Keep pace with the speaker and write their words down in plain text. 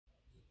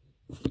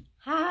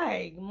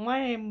Hi, my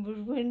name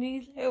is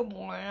Wendy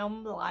Lairmore and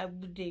I'm live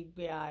with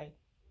DBI.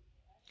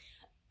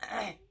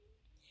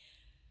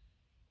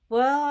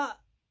 Well,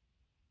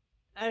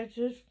 I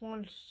just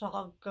want to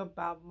talk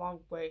about my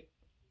weight.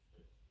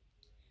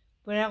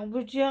 When I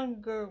was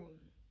younger,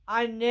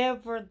 I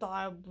never thought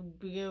I would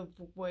be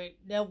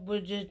overweight. That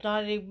was just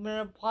not even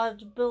a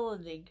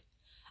possibility.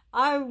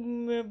 I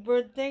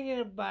remember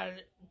thinking about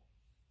it.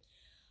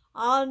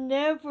 I'll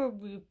never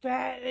be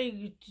fat. I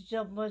used to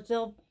tell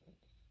myself,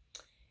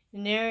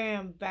 and there I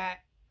am fat.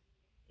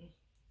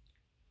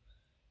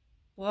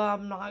 Well,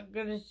 I'm not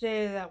going to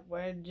say that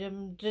way.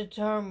 I'm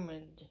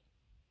determined.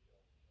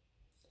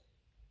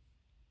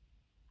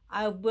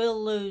 I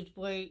will lose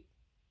weight.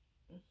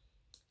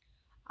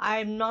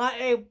 I'm not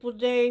able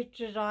to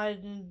exercise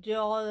and do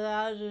all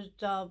that other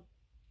stuff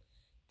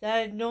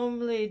that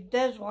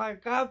that's why I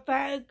got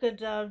fat,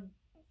 because I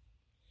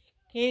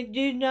can't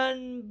do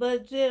nothing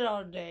but sit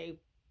all day.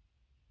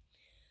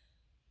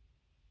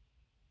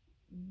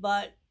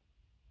 But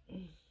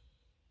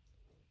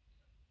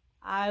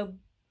I'm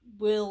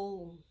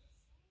going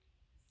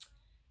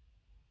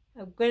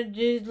to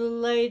do the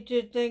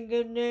laser thing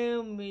of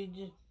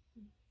Naomi,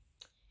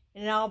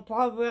 and I'll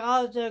probably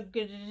also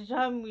get a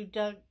tummy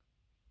tuck.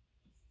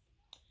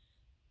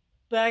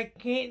 But I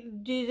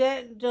can't do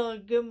that until I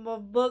get my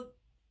book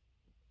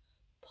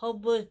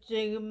published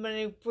and get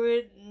money for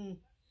it, and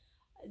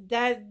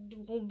that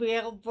won't be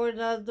out for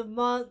another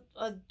month,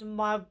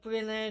 my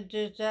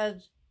freelancer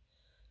says.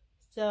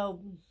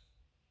 So,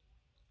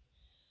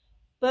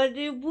 but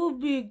it will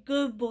be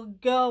good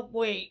workout.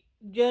 Wait,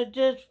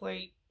 just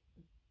wait.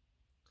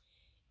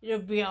 It'll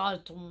be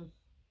awesome.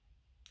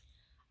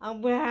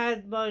 I'm gonna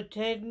have my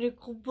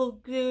technical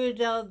book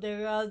series out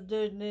there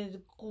other than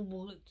the cool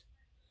books.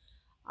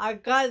 I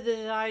got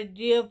this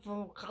idea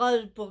from a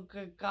college book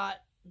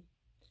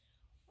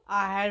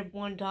I had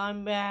one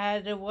time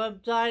that had a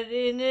website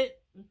in it,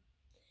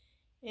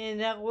 and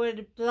that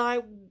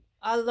website,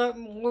 I learned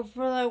more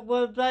from that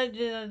website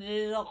than I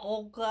did the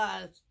whole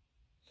class.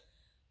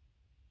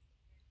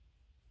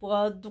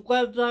 Well, the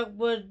website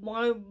was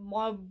my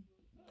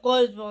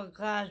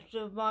class,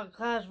 so my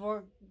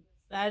classwork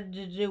had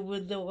to do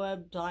with the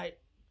website.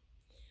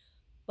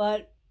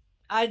 But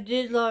I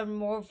did learn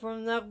more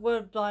from that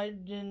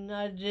website than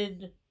I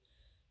did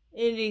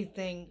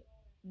anything.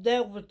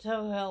 That was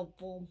so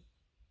helpful.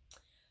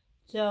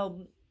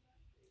 So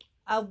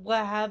I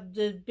will have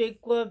this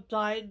big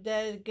website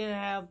that is going to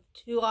have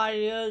 2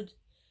 audios,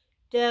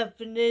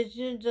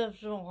 definitions of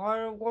some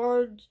harder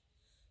words,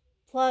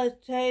 plus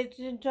takes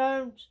and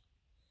terms,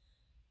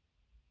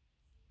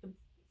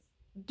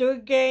 3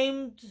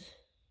 games,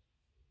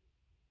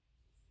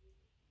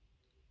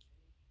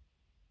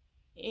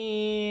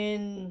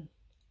 and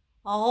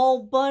a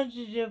whole bunch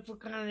of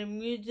different kind of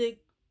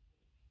music.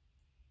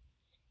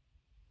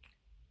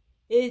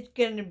 It's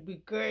going to be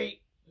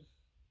great.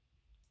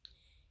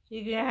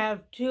 You're going to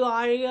have 2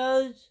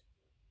 audios.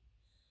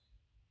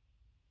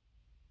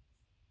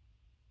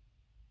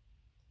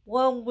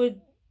 One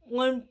with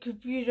one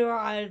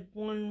computerized,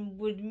 one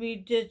with me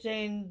just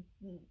saying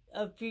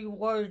a few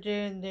words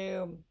here and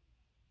there.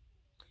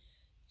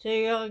 So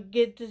you'll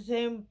get the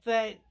same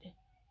effect.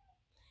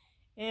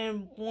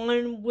 And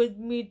one with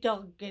me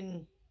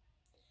talking.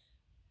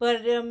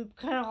 But it's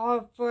kind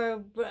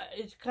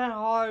of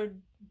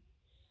hard.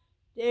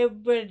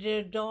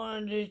 Everybody don't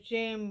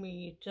understand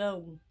me,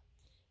 so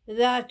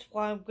that's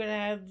why I'm gonna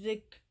have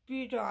the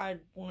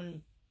computerized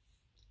one.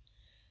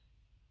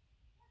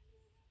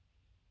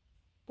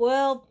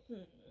 Well,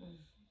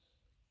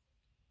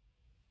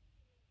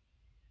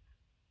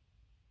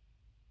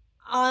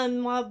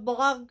 on my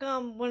blog,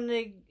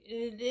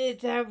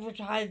 it's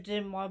advertised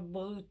in my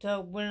book,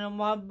 so when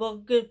my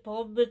book is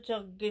published,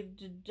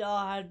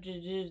 I'll have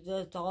to do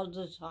this all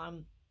the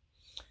time.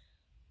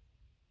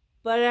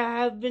 But I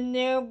have been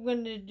there, I'm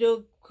gonna do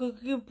a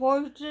cookie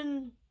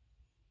portion.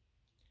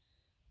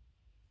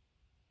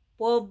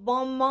 Well,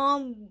 my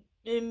mom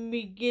and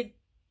me get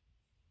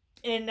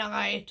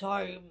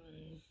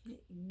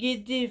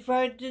these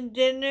frozen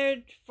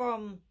dinners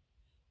from,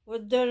 well,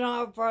 they're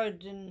not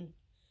frozen.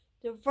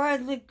 They're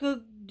freshly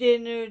cooked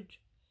dinners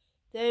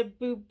that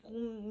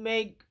people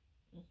make,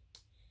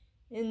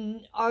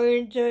 and our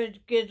insurance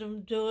gets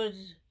them to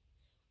us.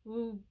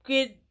 We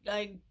get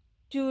like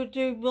 2 or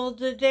 3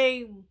 meals a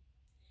day.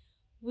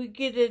 We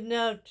get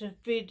enough to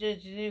feed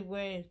us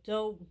anyway,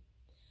 so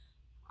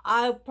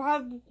I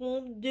probably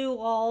won't do a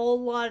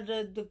whole lot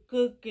of the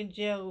cooking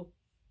show.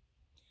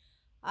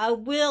 I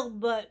will,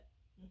 but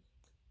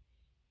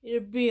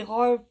it'll be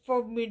hard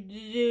for me to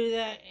do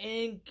that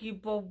and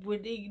keep up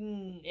with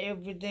eating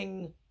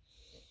everything.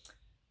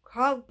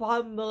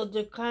 Crock-pot meals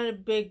are kind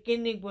of big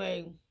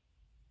anyway.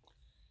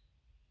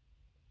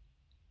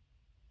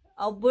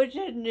 I wish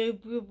I knew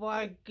people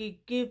I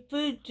could give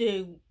food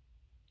to.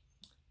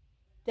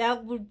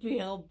 That would be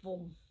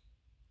helpful.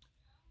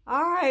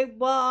 Alright,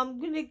 well, I'm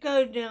gonna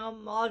go now.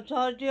 I'll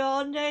talk to you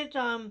all next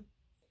time.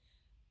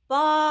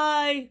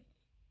 Bye!